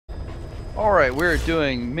Alright, we're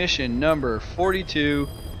doing mission number 42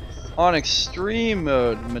 on extreme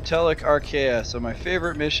mode, Metallic ARCHAEA. So my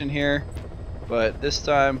favorite mission here, but this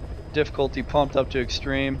time difficulty pumped up to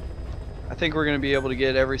extreme. I think we're going to be able to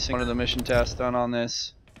get every single one of the mission tasks done on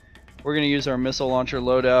this. We're going to use our missile launcher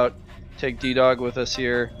loadout, take D-Dog with us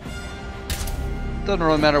here. Doesn't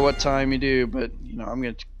really matter what time you do, but you know, I'm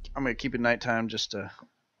gonna keep it nighttime just to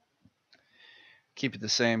keep it the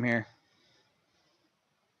same here.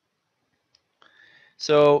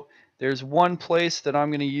 So there's one place that I'm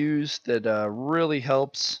going to use that really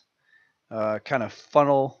helps kind of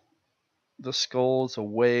funnel the skulls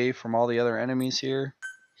away from all the other enemies here.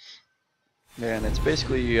 And it's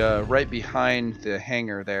basically right behind the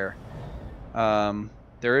hangar there.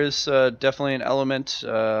 There is definitely an element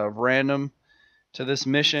of random to this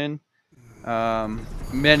mission.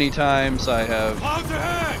 Many times I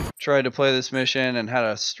have tried to play this mission and had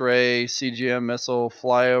a stray CGM missile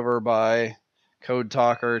fly over by Code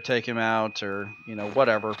Talker, take him out, or you know,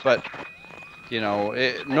 whatever. But you know,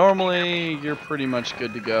 normally you're pretty much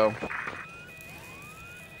good to go.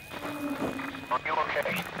 Are you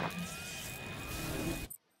okay?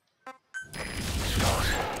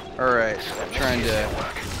 Alright, trying to...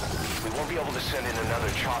 We won't be able to send in another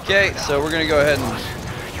chopper. Okay, so we're going to go ahead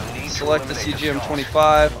and select the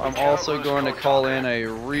CGM-25. I'm also going to call in a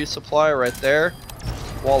resupply right there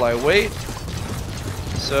while I wait.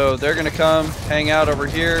 So they're going to come hang out over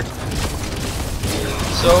here.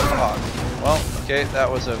 So, well, okay, that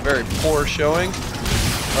was a very poor showing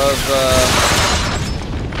of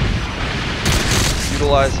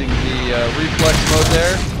utilizing the reflex mode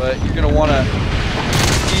there, but you're going to want to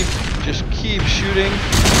just keep shooting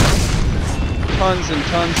tons and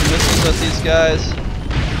tons of missiles at these guys.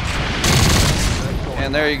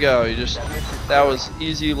 And there you go. That was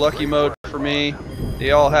easy, lucky mode for me.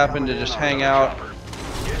 They all happened to just hang out.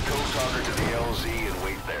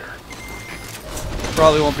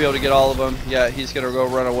 Probably won't be able to get all of them. Yeah, he's gonna go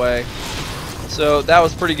run away. So that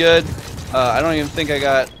was pretty good. I don't even think I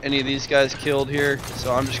got any of these guys killed here.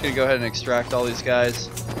 So I'm just gonna go ahead and extract all these guys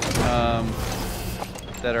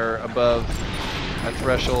that are above my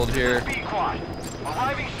threshold here.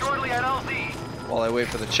 While I wait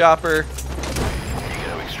for the chopper.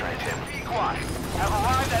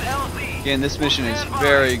 Again, this mission is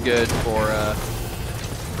very good for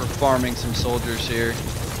farming some soldiers here.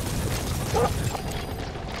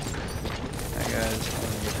 That guy's going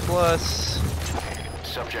to get plus.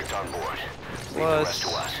 Subject on board. Plus.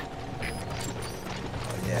 Oh,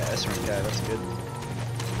 yeah, S-Rank guy, that's good.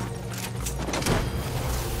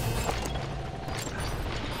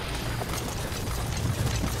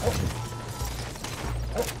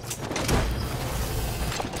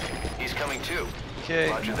 He's coming too. Okay,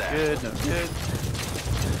 no good, no good.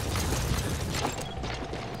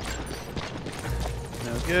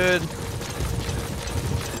 No good.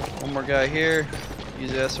 One more guy here.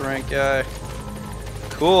 He's the S-Rank guy.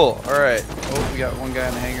 Cool, alright. Oh, we got one guy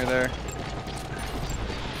in the hangar there.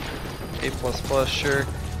 A++, sure.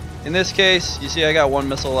 In this case, you see I got one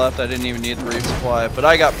missile left. I didn't even need the resupply, but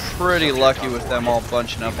I got pretty lucky with them all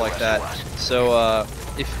bunching up like that. So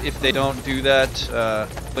if they don't do that,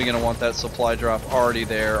 they're gonna want that supply drop already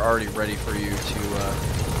there, already ready for you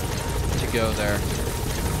to go there.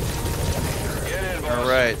 All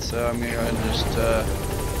right, so I'm gonna go ahead and just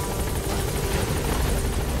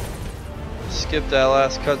skip that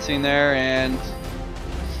last cutscene there, and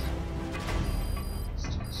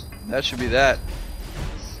that should be that.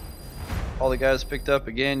 All the guys picked up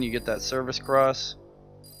again. You get that service cross.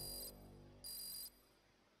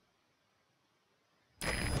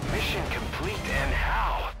 Mission complete, and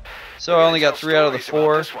how? So I only got 3 out of the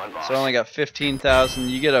 4. So I only got 15,000.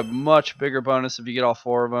 You get a much bigger bonus if you get all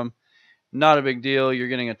 4 of them. Not a big deal. You're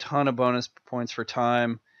getting a ton of bonus points for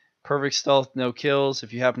time. Perfect stealth, no kills.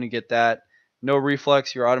 If you happen to get that, no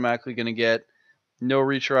reflex, you're automatically going to get. No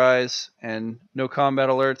retries and no combat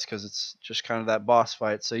alerts because it's just kind of that boss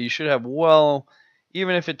fight. So you should have, well,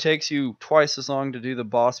 even if it takes you twice as long to do the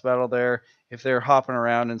boss battle there, if they're hopping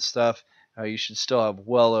around and stuff, you should still have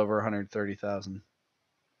well over 130,000.